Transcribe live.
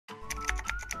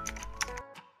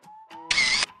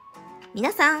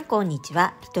皆さんこんにち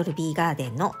は。リトルビーガーデ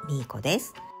ンのみーこで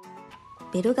す。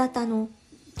ベル型の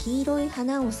黄色い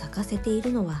花を咲かせてい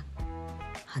るのは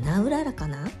花うららか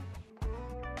な。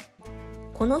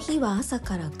この日は朝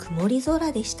から曇り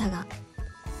空でしたが、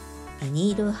ビ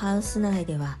ニールハウス内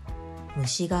では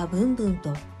虫がブンブン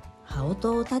と羽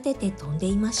音を立てて飛んで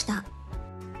いました。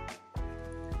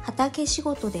畑仕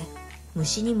事で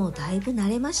虫にもだいぶ慣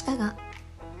れましたが、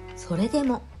それで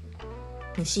も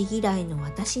虫嫌いの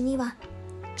私には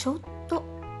ちょっと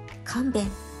勘弁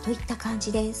といった感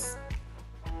じです。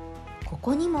こ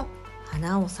こにも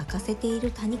花を咲かせてい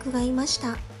る多肉がいまし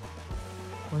た。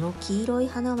この黄色い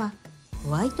花は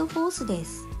ホワイトホースで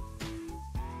す。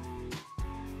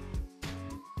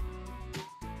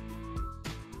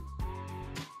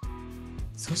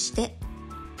そして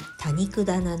多肉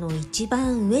棚の一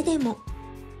番上でも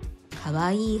か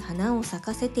わいい花を咲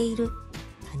かせている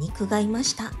多肉がいま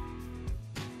した。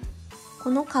こ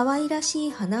のかわいらし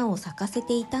い花を咲かせ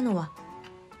ていたのは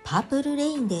パープルレ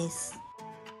インです。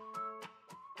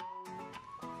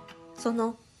そ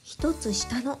の一つ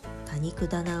下の多肉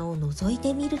棚を覗い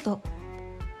てみると、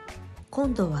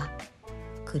今度は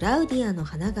クラウディアの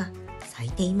花が咲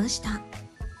いていました。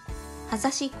はざ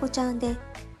しっこちゃんで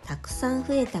たくさん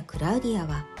増えたクラウディア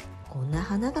はこんな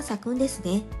花が咲くんです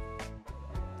ね。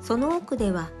その奥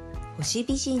では星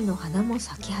美人の花も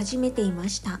咲き始めていま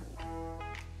した。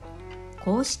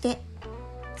こうして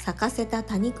咲かせた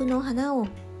多肉の花を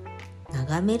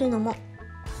眺めるのも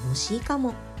楽しいか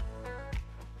も。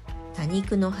多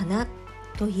肉の花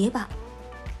といえば、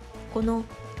この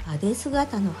派手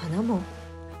姿の花も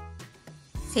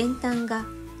先端が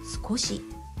少し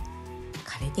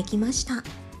枯れてきました。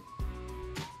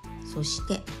そし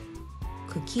て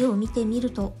茎を見てみる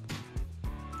と、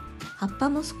葉っぱ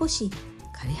も少し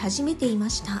枯れ始めていま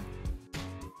した。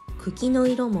茎の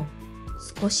色も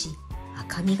少し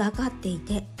赤みがかってい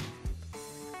て、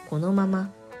このま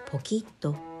まポキッ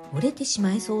と折れてし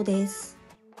まいそうです。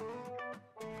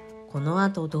この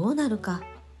後どうなるか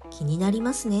気になり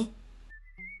ますね。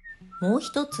もう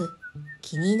一つ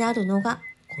気になるのが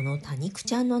この多肉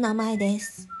ちゃんの名前で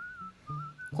す。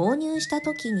購入した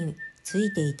時につ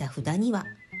いていた札には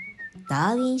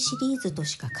ダーウィンシリーズと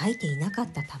しか書いていなか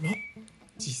ったため、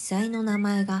実際の名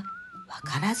前がわ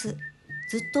からず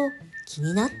ずっと気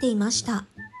になっていました。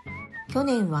去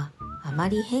年はあま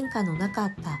り変化のなか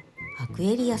ったアク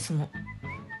エリアスも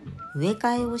植え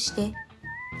替えをして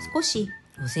少し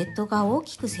ロゼットが大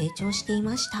きく成長してい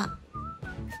ました。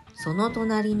その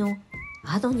隣の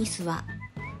アドニスは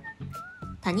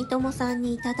谷友さん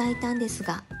にいただいたんです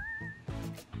が、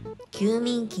休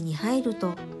眠期に入る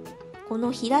とこ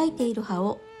の開いている葉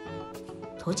を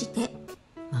閉じて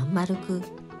まん丸く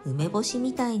梅干し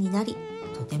みたいになり、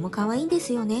とても可愛いんで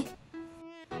すよね。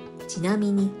ちな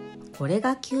みにこれ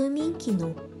が休眠期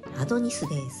のアドニス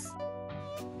です。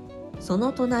そ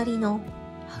の隣の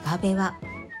アガベは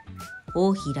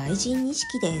王妃雷神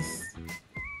錦です。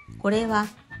これは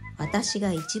私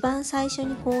が一番最初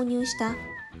に購入したア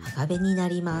ガベにな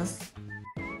ります。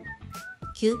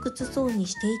窮屈そうに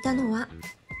していたのは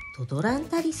トドラン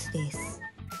タリスです。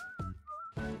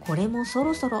これもそ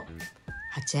ろそろ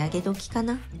鉢上げ時か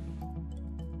な。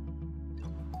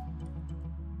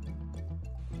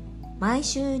毎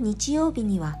週日曜日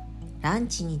にはラン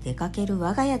チに出かける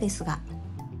我が家ですが、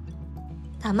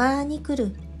たまに来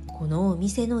るこのお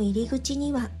店の入り口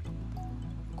には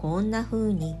こんな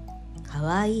風にか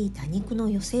わいい多肉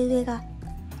の寄せ植えが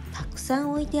たくさ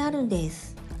ん置いてあるんで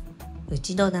す。う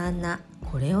ちの旦那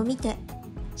これを見て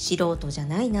素人じゃ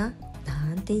ないな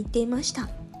なんて言っていました。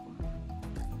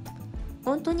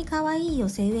本当にかわいい寄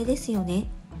せ植えですよね。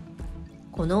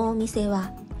このお店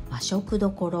は和食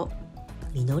どころ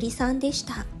みのりさんでし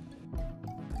た。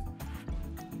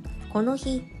この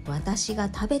日私が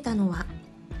食べたのは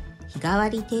日替わ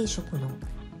り定食の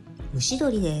蒸し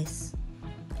鶏です。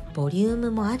ボリュー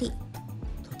ムもあり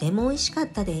とても美味しかっ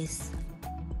たです。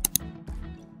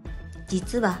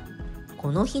実は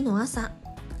この日の朝、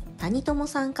谷友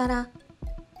さんから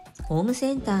ホーム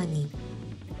センターに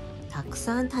たく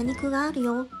さん多肉がある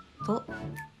よと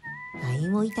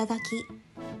LINE をいただき、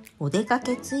お出か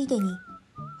けついでに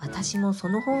私もそ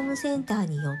のホームセンター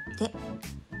に寄って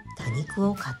多肉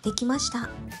を買ってきました。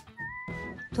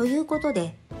ということ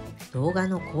で動画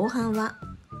の後半は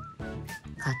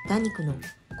買った肉のご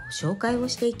紹介を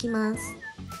していきます。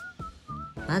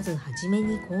まずはじめ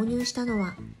に購入したの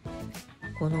は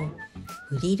この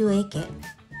フリルエケ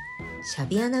シャ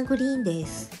ビアナグリーンで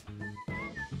す。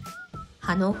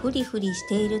葉のフリフリし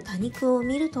ている多肉を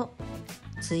見ると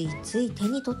ついつい手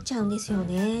に取っちゃうんですよ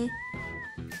ね。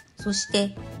そし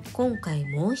て今回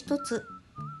もう一つ、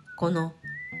この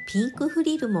ピンクフ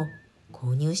リルも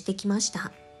購入してきまし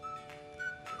た。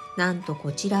なんと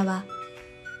こちらは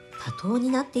多頭に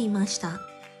なっていました。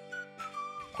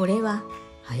これは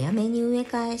早めに植え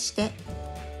替えして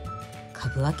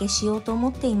株分けしようと思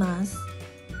っています。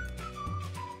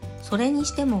それに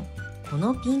してもこ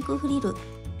のピンクフリル、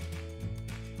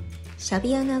シャ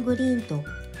ビアナグリーンと比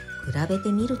べ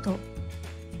てみると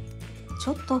ち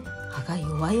ょっと葉が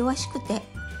弱々しくて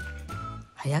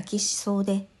葉焼きしそう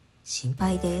で心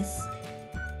配です。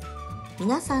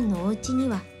皆さんのお家に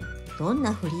はどん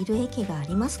なフリル液があ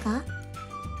りますか？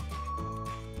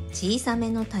小さめ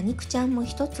の多肉ちゃんも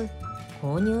一つ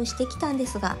購入してきたんで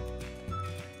すが、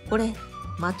これ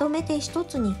まとめて一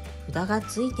つに札が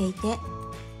ついていて、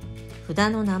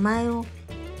札の名前を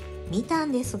見た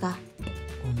んですが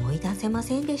思い出せま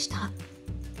せんでした。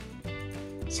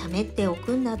しゃべってお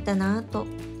くんだったなぁと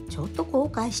ちょっと後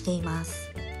悔していま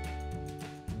す。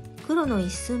黒の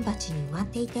一寸鉢に埋まっ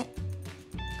ていて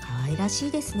可愛らし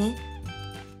いですね。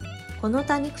この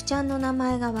多肉ちゃんの名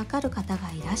前がわかる方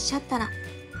がいらっしゃったら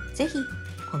ぜひ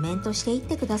コメントしていっ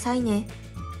てくださいね。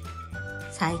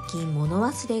最近物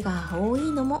忘れが多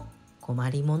いのも困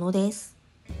りものです。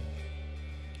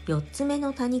4つ目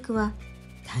の多肉は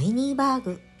タイニーバー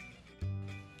グ。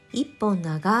一本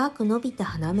長く伸びた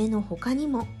花芽の他に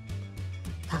も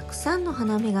たくさんの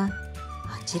花芽が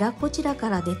あちらこちらか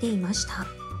ら出ていました。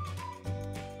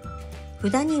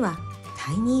札には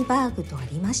タイニーバーグとあ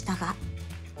りましたが、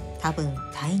多分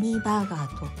タイニーバーガ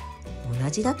ーと同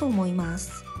じだと思いま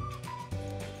す。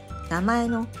名前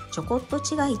のちょこっと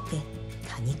違いって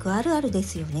多肉あるあるで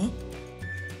すよね。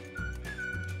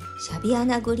シャビア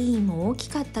ナグリーンも大き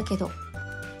かったけど、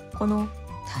この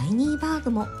タイニーバー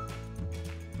グも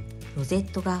ロゼ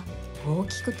ットが大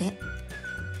きくて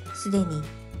すでに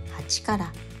鉢から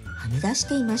はみ出し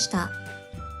ていました。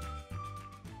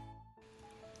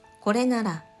これな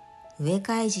ら植え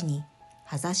替え時に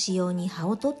葉ざし用に葉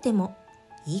を取っても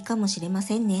いいかもしれま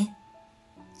せんね。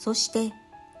そして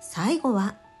最後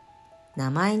は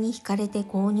名前に惹かれて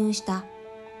購入した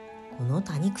この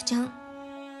多肉ちゃん。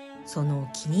その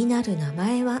気になる名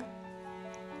前は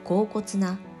恍惚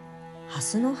なハ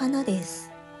スの花で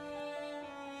す。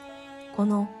こ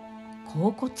の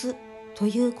恍惚と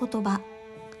いう言葉、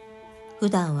普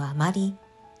段はあまり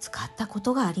使ったこ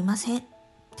とがありません。っ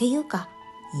ていうか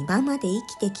今まで生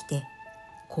きてきて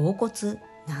恍惚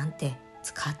なんて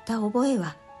使った覚え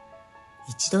は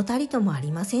一度たりともあ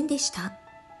りませんでした。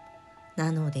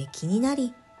なので気にな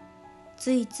り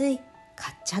ついつい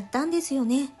買っちゃったんですよ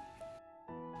ね。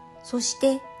そし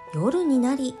て夜に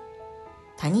なり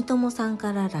谷友さん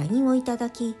から LINE をいただ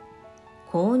き、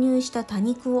購入した多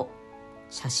肉を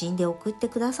写真で送って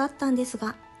くださったんです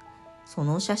が、そ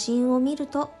の写真を見る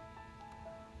と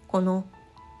この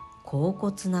恍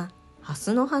惚なハ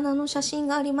スの花の写真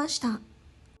がありました。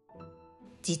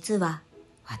実は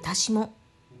私も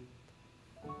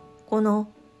この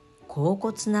恍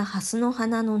惚なハスの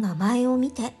花の名前を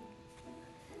見て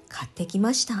買ってき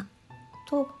ました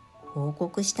と報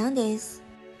告したんです。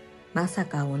まさ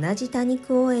か同じ多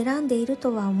肉を選んでいる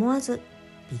とは思わず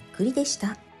びっくりでし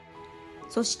た。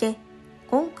そして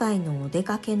今回のお出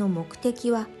かけの目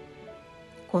的は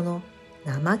この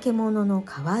怠け者の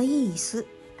可愛い椅子、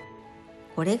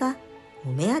これがお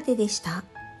目当てでした。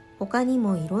他に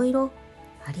もいろいろ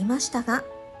ありましたが、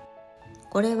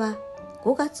これは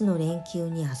5月の連休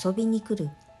に遊びに来る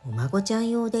お孫ちゃん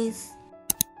用です。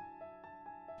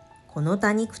この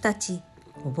多肉たち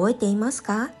覚えています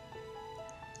か？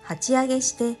鉢上げ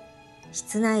して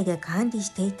室内で管理し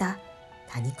ていた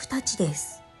多肉たちで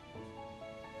す。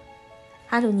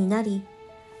春になり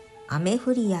雨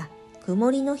降りや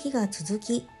曇りの日が続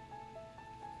き、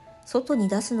外に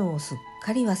出すのをすっ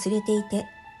かり忘れていて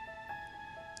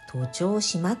徒長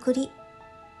しまくり、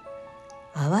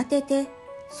慌てて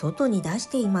外に出し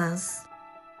ています。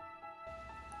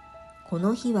こ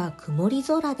の日は曇り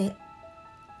空で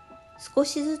少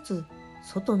しずつ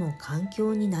外の環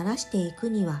境に慣らしていく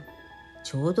には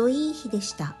ちょうどいい日で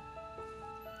した。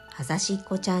葉ざしっ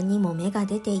こちゃんにも芽が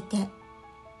出ていて、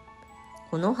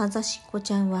この葉ざしっこ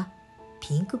ちゃんは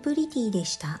ピンクプリティで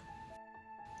した。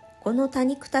この多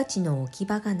肉たちの置き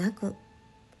場がなく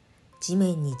地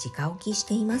面に直置きし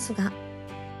ていますが、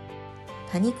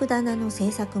多肉棚の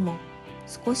製作も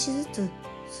少しずつ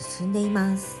進んでい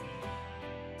ます。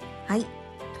はい、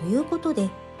ということで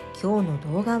今日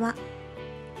の動画は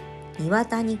庭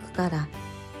多肉から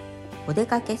お出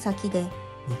かけ先で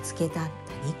見つけた多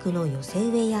肉の寄せ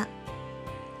植えや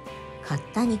買っ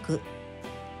た肉、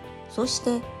そし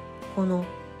てこの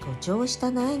徒長し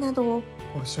た苗などを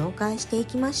ご紹介してい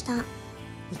きました。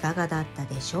いかがだった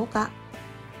でしょうか？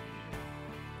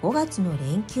 5月の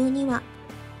連休には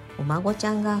お孫ち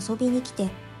ゃんが遊びに来て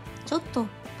ちょっと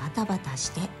バタバタ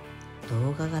して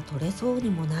動画が撮れそうに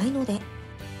もないので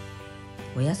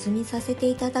お休みさせて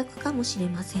いただくかもしれ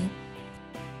ません。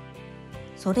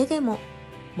それでも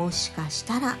もしかし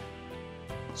たら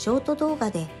ショート動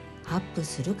画でアップ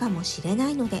するかもしれな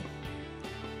いので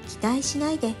期待し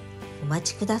ないでお待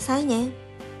ちくださいね。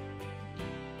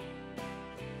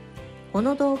こ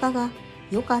の動画が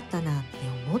良かったなって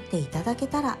思っていただけ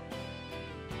たら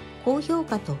高評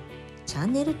価とチャ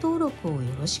ンネル登録をよ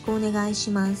ろしくお願いし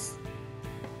ます。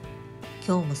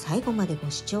今日も最後まで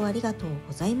ご視聴ありがとう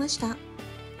ございました。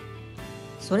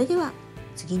それでは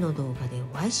次の動画で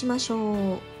お会いしましょ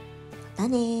う。また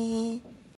ね。